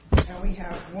We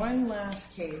have one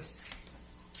last case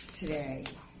today,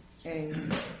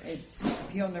 and it's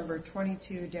appeal number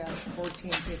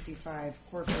 22-1455,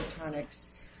 Corephotonics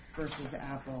versus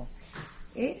Apple.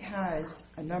 It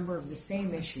has a number of the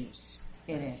same issues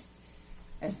in it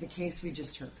as the case we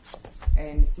just heard,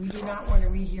 and we do not want to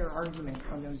rehear argument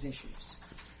on those issues.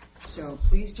 So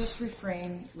please just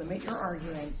limit your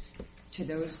arguments to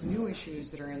those new issues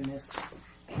that are in this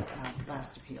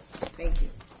last appeal. Thank you.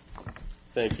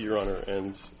 Thank you, Your Honor,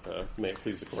 and may it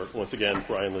please the Court. Once again,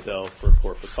 Brian Liddell for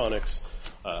Corephotonics.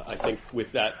 I think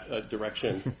with that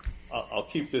direction, I'll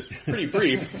keep this pretty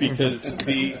brief because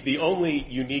the only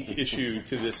unique issue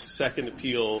to this second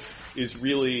appeal is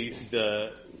really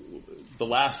the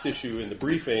last issue in the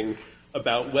briefing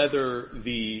about whether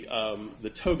the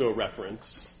Togo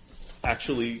reference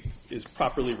actually is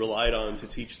properly relied on to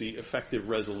teach the effective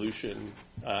resolution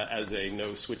as a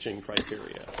no-switching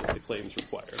criteria that the claims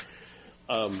require.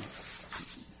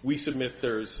 We submit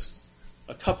there's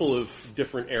a couple of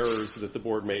different errors that the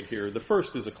board made here. The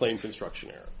first is a claim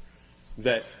construction error,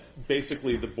 that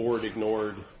basically the board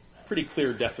ignored pretty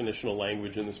clear definitional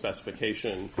language in the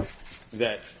specification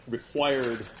that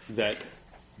required that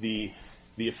the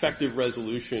effective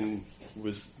resolution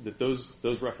was that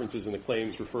those references in the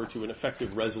claims refer to an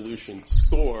effective resolution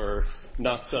score,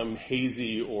 not some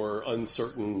hazy or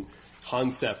uncertain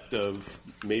concept of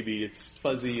maybe it's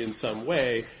fuzzy in some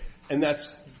way. And that's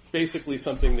basically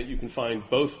something that you can find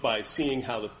both by seeing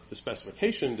how the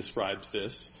specification describes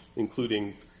this,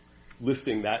 including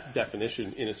listing that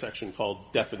definition in a section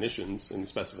called definitions in the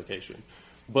specification.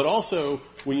 But also,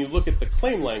 when you look at the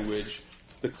claim language,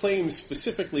 the claims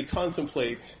specifically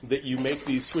contemplate that you make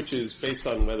these switches based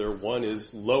on whether one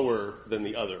is lower than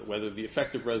the other, whether the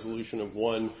effective resolution of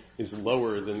one is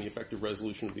lower than the effective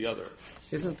resolution of the other.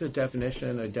 Isn't the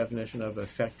definition a definition of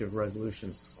effective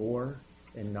resolution score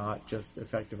and not just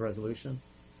effective resolution?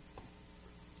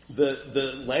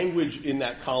 The language in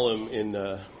that column in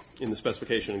the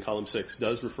specification in column 6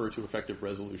 does refer to effective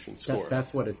resolution score.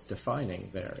 That's what it's defining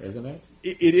there, isn't it?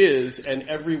 It is, and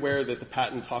everywhere that the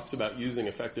patent talks about using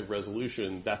effective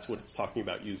resolution, that's what it's talking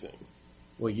about using.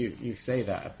 Well, you say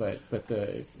that, but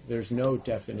there's no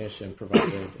definition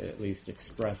provided, at least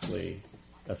expressly,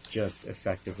 of just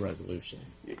effective resolution.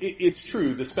 It's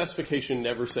true. The specification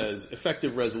never says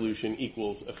effective resolution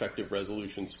equals effective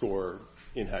resolution score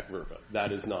in hac verba.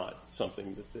 That is not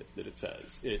something that it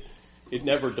says. It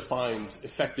never defines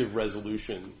effective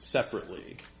resolution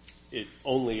separately. It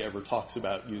only ever talks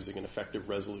about using an effective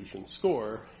resolution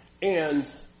score. And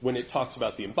when it talks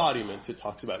about the embodiments, it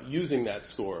talks about using that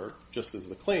score, just as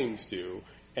the claims do,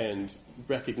 and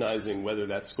recognizing whether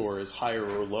that score is higher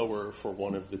or lower for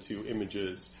one of the two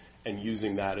images, and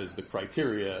using that as the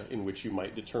criteria in which you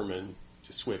might determine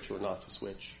to switch or not to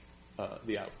switch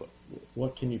the output.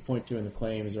 What can you point to in the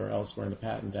claims or elsewhere in the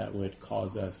patent that would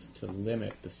cause us to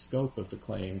limit the scope of the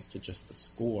claims to just the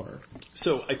score?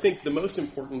 So I think the most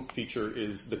important feature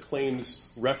is the claims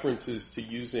references to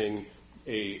using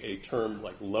a term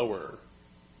like lower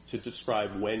to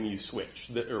describe when you switch,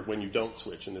 or when you don't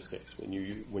switch in this case, when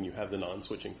you have the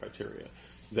non-switching criteria.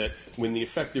 That when the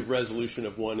effective resolution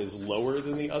of one is lower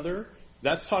than the other,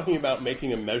 that's talking about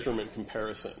making a measurement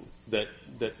comparison, that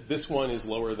this one is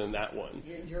lower than that one.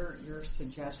 Your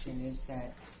suggestion is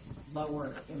that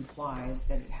lower implies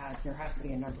that there has to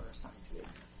be a number assigned to it.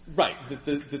 Right.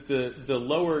 The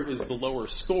lower is the lower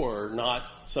score,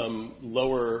 not some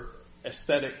lower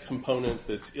aesthetic component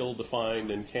that's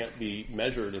ill-defined and can't be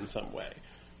measured in some way.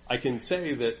 I can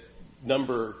say that the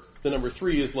number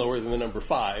 3 is lower than the number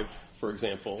 5, for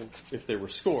example, if they were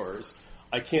scores.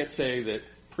 I can't say that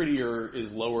prettier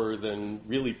is lower than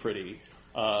really pretty.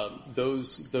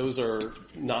 Those are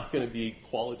not going to be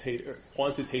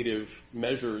quantitative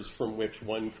measures from which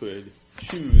one could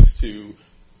choose to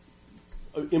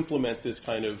implement this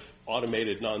kind of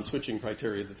automated non-switching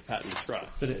criteria that the patent describes.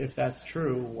 But if that's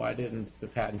true, why didn't the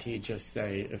patentee just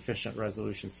say efficient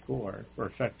resolution score or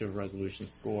effective resolution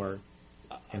score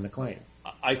in the claim?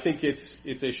 I think it's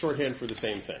a shorthand for the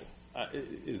same thing.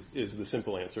 Is the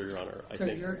simple answer, Your Honor. So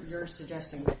you're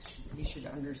suggesting that we should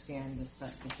understand the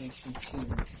specification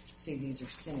to say these are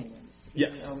synonyms.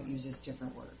 Yes. Even though it uses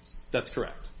different words. That's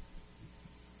correct.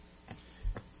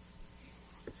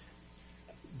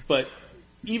 But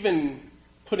even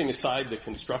putting aside the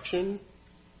construction,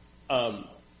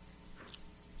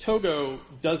 Togo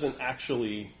doesn't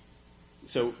actually.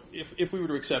 So if we were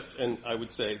to accept, and I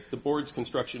would say the board's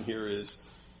construction here is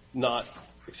not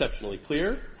exceptionally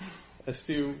clear as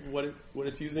to what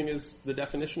it's using as the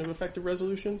definition of effective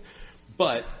resolution,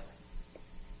 but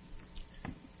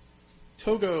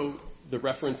Togo the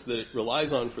reference that it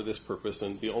relies on for this purpose,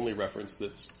 and the only reference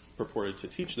that's purported to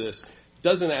teach this,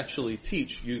 doesn't actually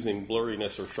teach using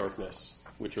blurriness or sharpness,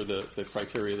 which are the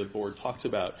criteria the board talks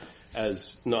about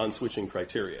as non-switching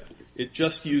criteria. It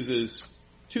just uses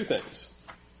two things: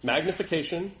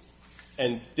 magnification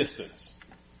and distance,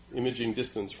 imaging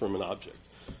distance from an object.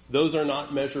 Those are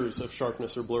not measures of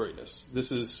sharpness or blurriness.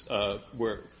 This is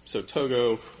so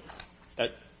Togo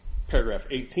at paragraph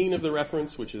 18 of the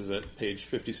reference, which is at page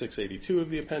 5682 of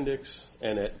the appendix,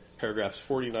 and at paragraphs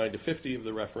 49 to 50 of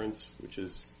the reference, which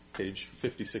is page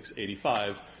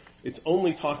 5685, it's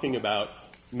only talking about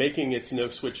making its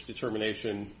no-switch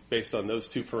determination based on those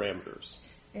two parameters,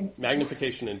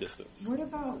 magnification and distance. What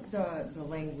about the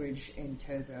language in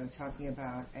Togo talking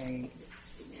about a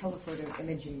telephoto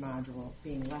imaging module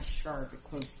being less sharp at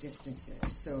close distances,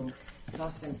 so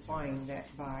thus implying that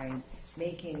by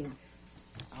making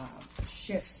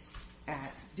shifts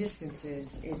at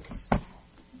distances, it's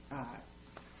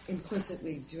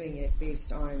implicitly doing it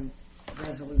based on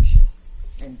resolution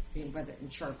and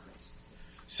sharpness?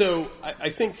 So I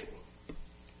think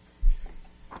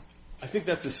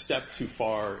that's a step too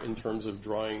far in terms of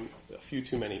drawing a few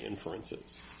too many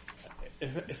inferences.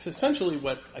 If essentially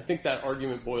what I think that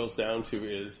argument boils down to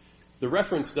is the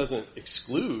reference doesn't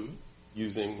exclude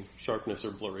using sharpness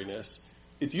or blurriness.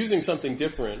 It's using something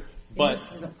different, but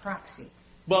this is a proxy.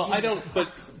 Well, I don't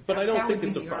think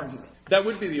it's a proxy. That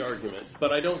would be the argument,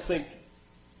 but I don't think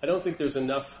there's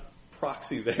enough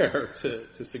proxy there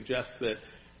to suggest that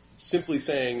simply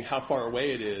saying how far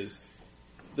away it is.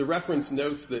 The reference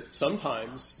notes that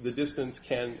sometimes the distance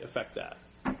can affect that.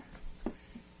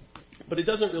 But it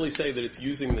doesn't really say that it's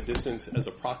using the distance as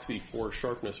a proxy for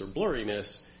sharpness or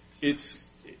blurriness. It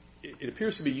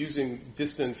appears to be using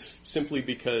distance simply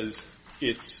because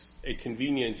it's a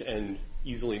convenient and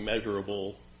easily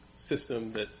measurable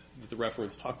system that the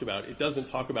reference talked about. It doesn't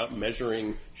talk about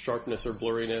measuring sharpness or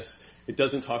blurriness. It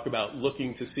doesn't talk about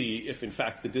looking to see if, in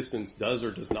fact, the distance does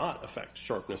or does not affect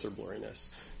sharpness or blurriness.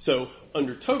 So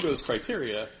under Togo's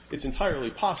criteria, it's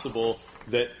entirely possible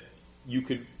that you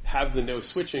could have the no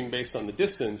switching based on the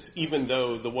distance, even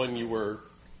though the one you were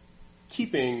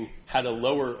keeping had a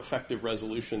lower effective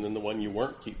resolution than the one you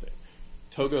weren't keeping.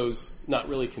 Togo's not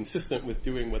really consistent with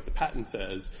doing what the patent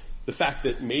says. The fact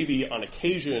that maybe on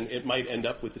occasion it might end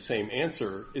up with the same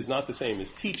answer is not the same as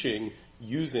teaching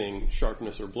using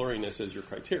sharpness or blurriness as your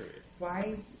criteria.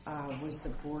 Why was the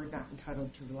board not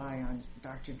entitled to rely on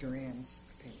Dr. Duran's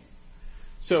opinion?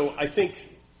 So I think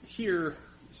here,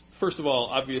 first of all,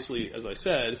 obviously, as I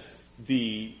said,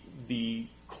 the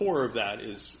core of that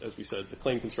is, as we said, the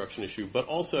claim construction issue, but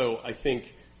also I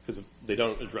think, because they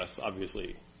don't address,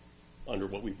 obviously, under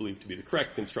what we believe to be the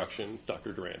correct construction,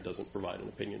 Dr. Duran doesn't provide an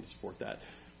opinion to support that.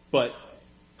 But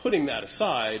putting that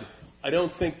aside, I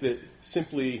don't think that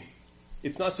simply,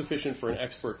 it's not sufficient for an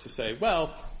expert to say,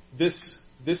 well, this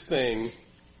thing,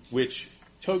 which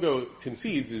Togo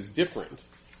concedes is different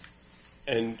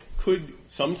and could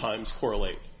sometimes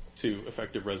correlate to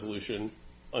effective resolution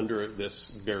under this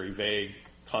very vague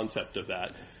concept of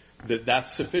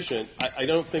that's sufficient. I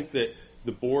don't think that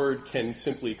the board can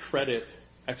simply credit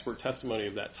expert testimony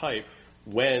of that type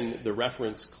when the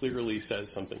reference clearly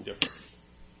says something different.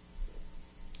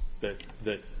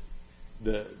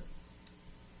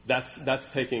 That's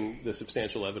taking the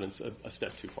substantial evidence a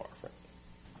step too far, frankly.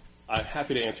 I'm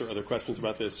happy to answer other questions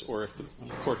about this, or if the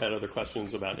court had other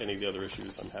questions about any of the other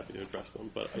issues, I'm happy to address them.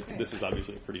 But this is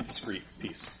obviously a pretty discreet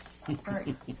piece. All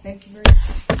right. Thank you very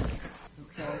much.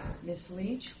 Okay. Ms.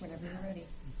 Leach, whenever you're ready.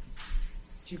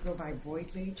 Do you go by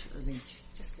Boyd Leach or Leach?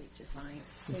 Just Leach is fine.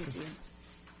 Thank you.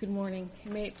 Good morning.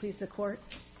 May it please the court.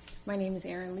 My name is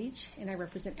Erin Leach, and I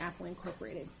represent Apple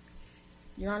Incorporated.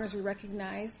 Your Honors, we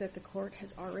recognize that the court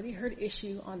has already heard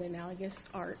issue on the analogous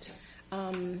art,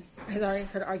 has already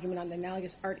heard argument on the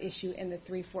analogous art issue in the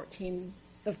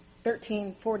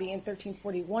 1340 and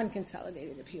 1341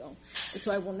 consolidated appeal.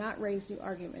 So I will not raise new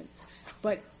arguments.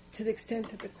 But to the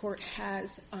extent that the court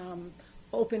has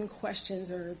open questions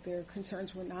or their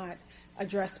concerns were not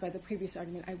addressed by the previous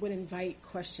argument, I would invite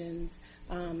questions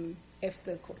if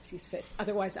the court sees fit.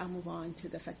 Otherwise, I'll move on to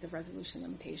the effective resolution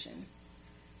limitation.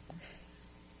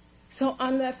 So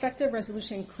on the effective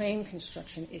resolution claim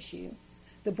construction issue,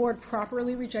 the board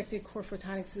properly rejected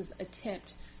Corephotonics'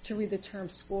 attempt to read the term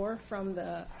score from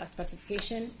the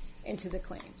specification into the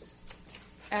claims.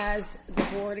 As the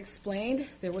board explained,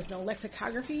 there was no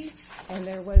lexicography and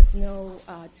there was no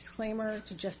disclaimer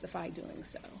to justify doing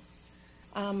so.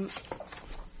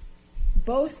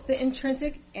 Both the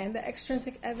intrinsic and the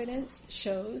extrinsic evidence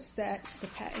shows that the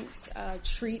patents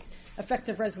treat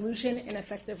effective resolution and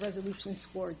effective resolution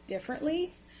score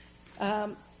differently.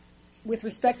 With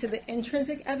respect to the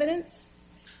intrinsic evidence,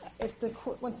 if the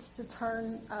court wants to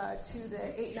turn to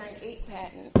the 898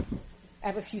 patent, I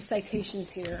have a few citations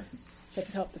here that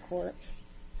could help the court.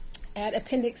 At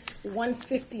Appendix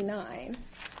 159,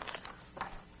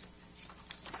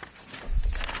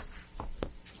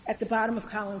 at the bottom of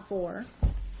column 4,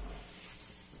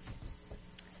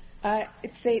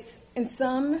 it states, in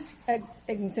some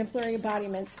exemplary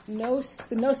embodiments,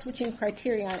 the no-switching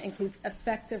criterion includes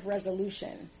effective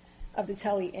resolution of the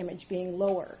tele image being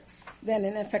lower than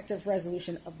an effective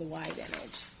resolution of the wide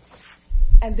image.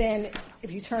 And then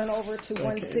if you turn over to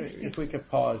 160... If we could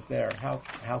pause there,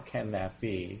 how can that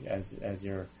be? As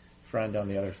your friend on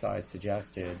the other side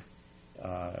suggested,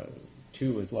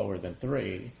 2 is lower than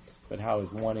 3, but how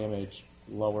is one image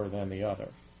lower than the other?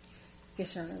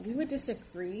 Yes, Your Honor. We would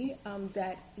disagree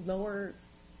that lower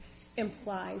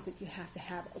implies that you have to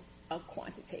have a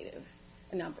quantitative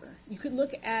number. You could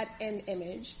look at an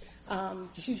image,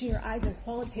 just using your eyes, and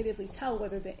qualitatively tell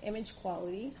whether the image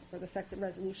quality or the effective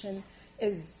resolution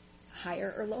is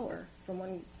higher or lower from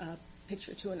one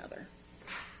picture to another.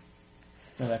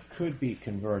 Now that could be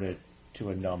converted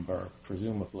to a number,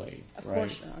 presumably, Of right?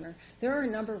 course, Your Honor. There are a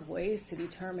number of ways to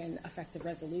determine effective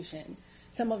resolution.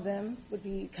 Some of them would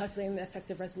be calculating the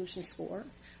effective resolution score.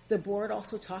 The board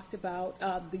also talked about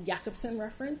the Jacobson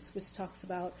reference, which talks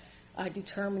about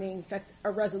determining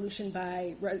a resolution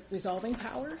by resolving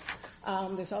power.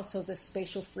 There's also the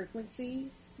spatial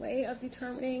frequency way of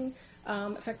determining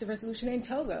effective resolution. And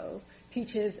Togo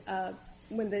teaches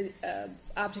when the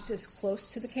object is close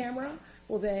to the camera,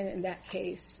 well then in that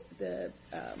case the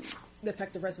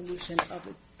effective resolution of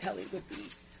the tele would be,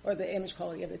 or the image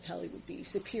quality of the tele would be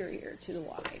superior to the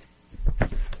wide.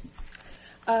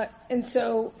 And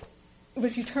so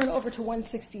if you turn over to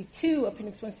 162,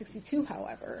 Appendix 162,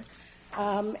 however,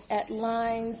 at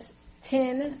lines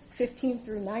 10, 15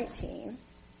 through 19.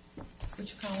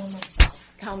 Which column?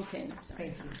 Column 10, sorry.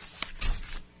 Thank you.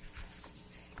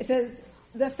 It says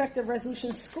the effective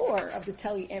resolution score of the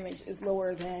tele image is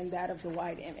lower than that of the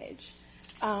wide image.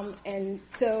 And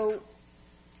so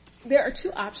there are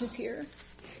two options here.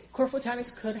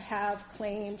 Corephotonics could have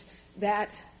claimed that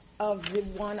of the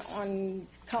one in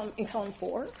column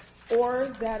 4, or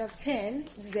that of 10,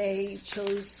 they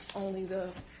chose only the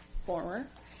former.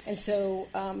 And so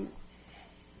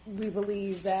we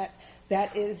believe that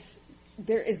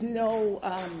there is no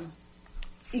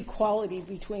equality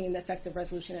between the effective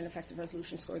resolution and effective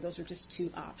resolution score. Those are just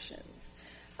two options.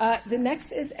 The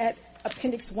next is at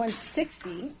Appendix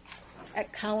 160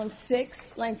 at column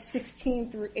 6, lines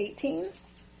 16 through 18.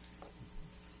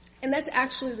 And that's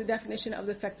actually the definition of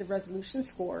the effective resolution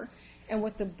score. And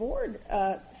what the board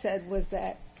said was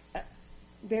that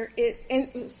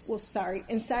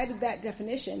inside of that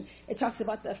definition, it talks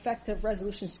about the effective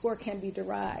resolution score can be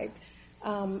derived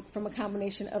from a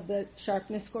combination of the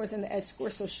sharpness scores and the edge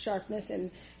scores. So sharpness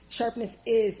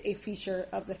is a feature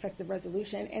of the effective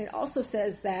resolution. And it also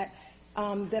says that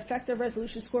the effective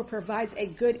resolution score provides a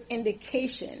good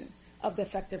indication of the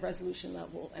effective resolution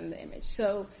level in the image.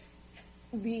 So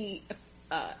the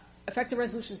effective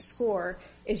resolution score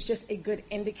is just a good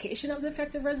indication of the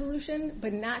effective resolution,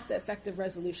 but not the effective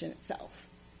resolution itself.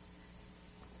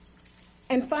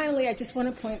 And finally, I just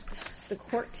want to point the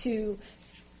court to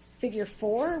Figure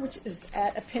 4, which is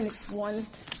at Appendix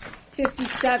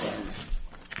 157.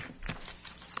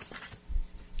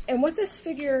 And what this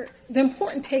figure, the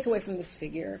important takeaway from this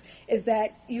figure is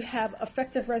that you have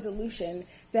effective resolution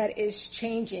that is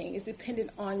changing, is dependent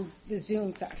on the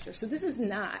zoom factor. So this is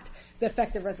not the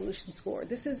effective resolution score.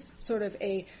 This is sort of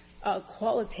a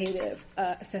qualitative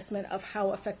assessment of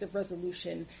how effective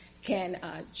resolution can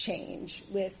change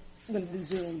when the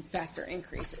zoom factor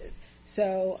increases.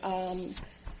 So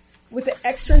with the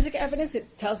extrinsic evidence,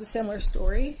 it tells a similar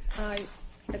story.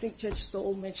 I think Judge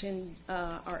Stoll mentioned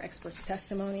our expert's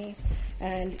testimony,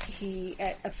 and he,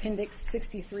 at Appendix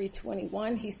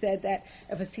 6321, he said that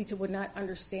a faceta would not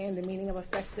understand the meaning of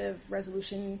effective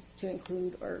resolution to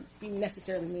include or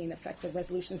necessarily mean effective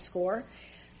resolution score.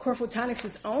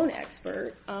 Corephotonics' own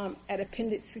expert, at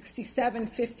Appendix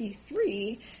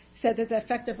 6753, said that the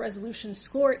effective resolution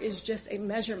score is just a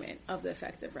measurement of the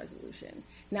effective resolution,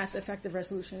 not the effective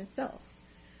resolution itself.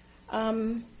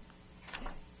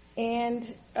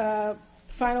 And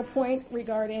final point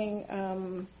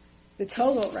regarding the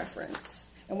Togo reference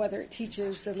and whether it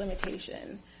teaches the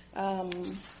limitation.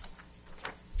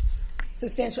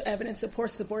 Substantial evidence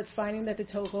supports the board's finding that the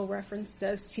Togo reference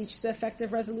does teach the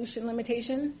effective resolution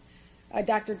limitation.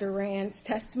 Dr. Duran's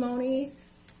testimony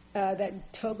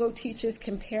that Togo teaches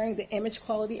comparing the image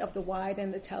quality of the wide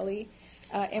and the tele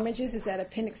images is at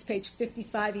appendix page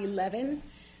 5511.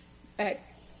 Go ahead.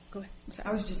 I'm sorry.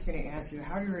 I was just going to ask you,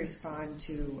 how do you respond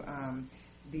to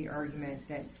the argument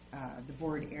that the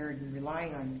board erred in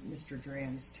relying on Mr.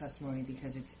 Duran's testimony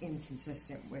because it's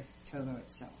inconsistent with Togo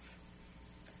itself?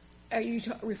 Are you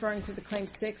referring to the Claim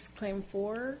 6, Claim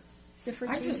 4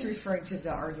 differentiation? I'm just referring to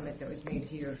the argument that was made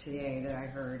here today that I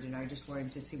heard, and I just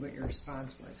wanted to see what your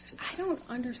response was to that. I don't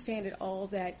understand at all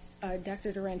that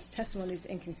Dr. Duran's testimony is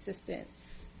inconsistent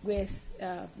with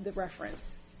the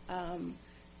reference.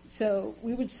 So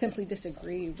we would simply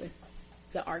disagree with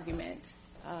the argument.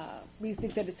 We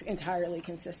think that it's entirely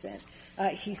consistent.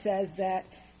 He says that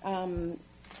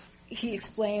he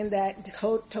explained that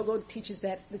Togo teaches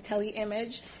that the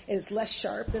tele-image is less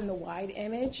sharp than the wide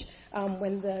image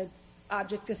when the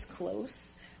object is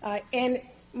close. And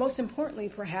most importantly,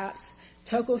 perhaps,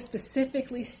 Togo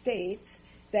specifically states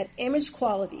that image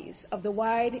qualities of the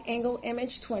wide-angle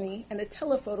image 20 and the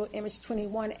telephoto image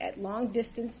 21 at long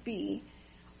distance B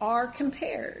are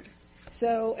compared.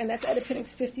 So, and that's at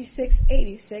appendix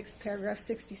 5686, paragraph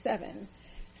 67.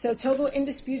 So Togo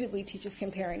indisputably teaches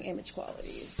comparing image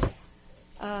qualities.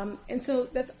 And so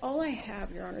that's all I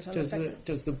have, Your Honors.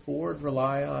 Does the board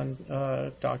rely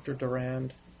on Dr.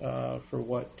 Duran for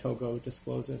what Togo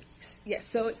discloses? Yes,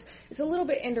 so it's a little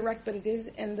bit indirect, but it is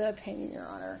in the opinion, Your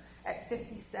Honor. At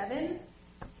 57.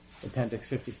 Appendix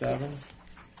 57? Yes.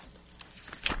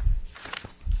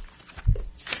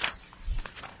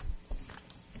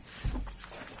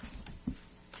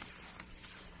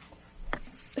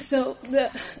 So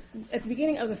at the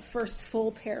beginning of the first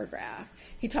full paragraph,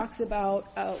 he talks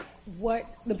about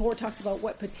the board talks about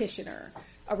what petitioner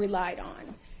relied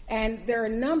on. And there are a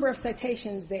number of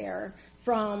citations there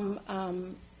from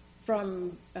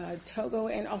Togo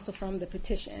and also from the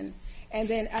petition. And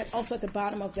then also at the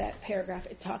bottom of that paragraph,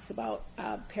 it talks about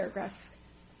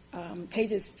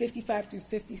pages 55 through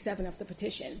 57 of the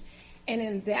petition. And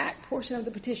in that portion of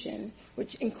the petition,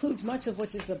 which includes much of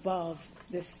what is above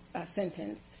this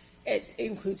sentence, it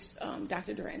includes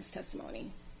Dr. Duran's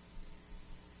testimony.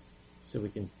 So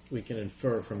we can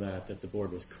infer from that the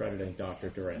board was crediting Dr.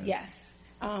 Duran. Yes.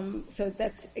 So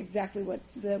that's exactly what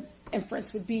the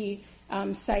inference would be,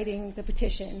 citing the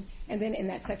petition. And then in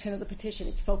that section of the petition,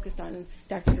 it's focused on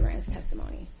Dr. Duran's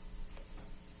testimony.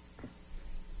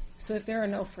 So if there are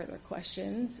no further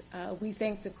questions, we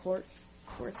thank the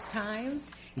court's time,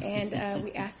 and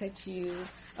we ask that you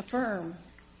affirm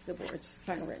the board's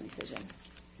final written decision.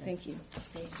 Thank you.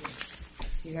 Thank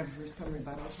you. You have some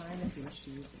rebuttal time if you wish to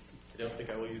use it. I don't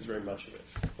think I will use very much of it,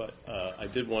 but I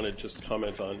did want to just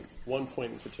comment on one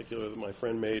point in particular that my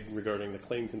friend made regarding the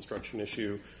claim construction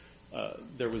issue.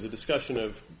 There was a discussion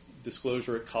of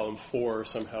disclosure at column 4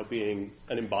 somehow being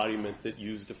an embodiment that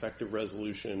used effective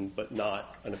resolution but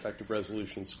not an effective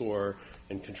resolution score,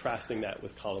 and contrasting that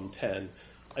with column 10.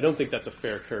 I don't think that's a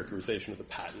fair characterization of the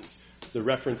patent. The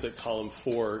reference at column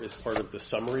 4 is part of the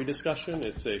summary discussion.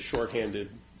 It's a shorthanded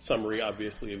summary,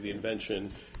 obviously, of the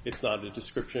invention. It's not a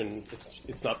description.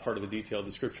 It's not part of the detailed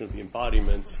description of the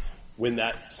embodiments. When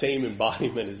that same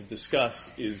embodiment is discussed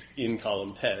is in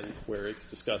column 10, where it's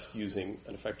discussed using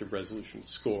an effective resolution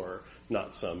score,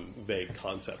 not some vague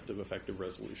concept of effective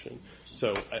resolution.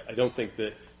 So I don't think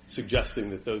that suggesting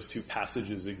that those two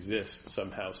passages exist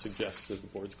somehow suggests that the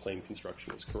board's claim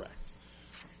construction is correct.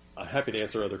 I'm happy to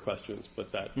answer other questions,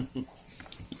 but that...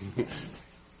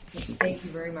 Thank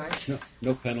you very much.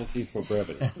 No penalty for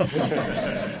brevity.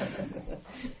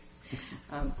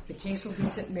 The case will be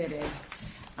submitted.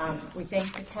 We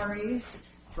thank the parties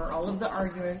for all of the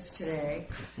arguments today,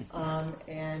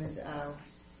 and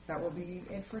that will be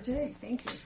it for today. Thank you.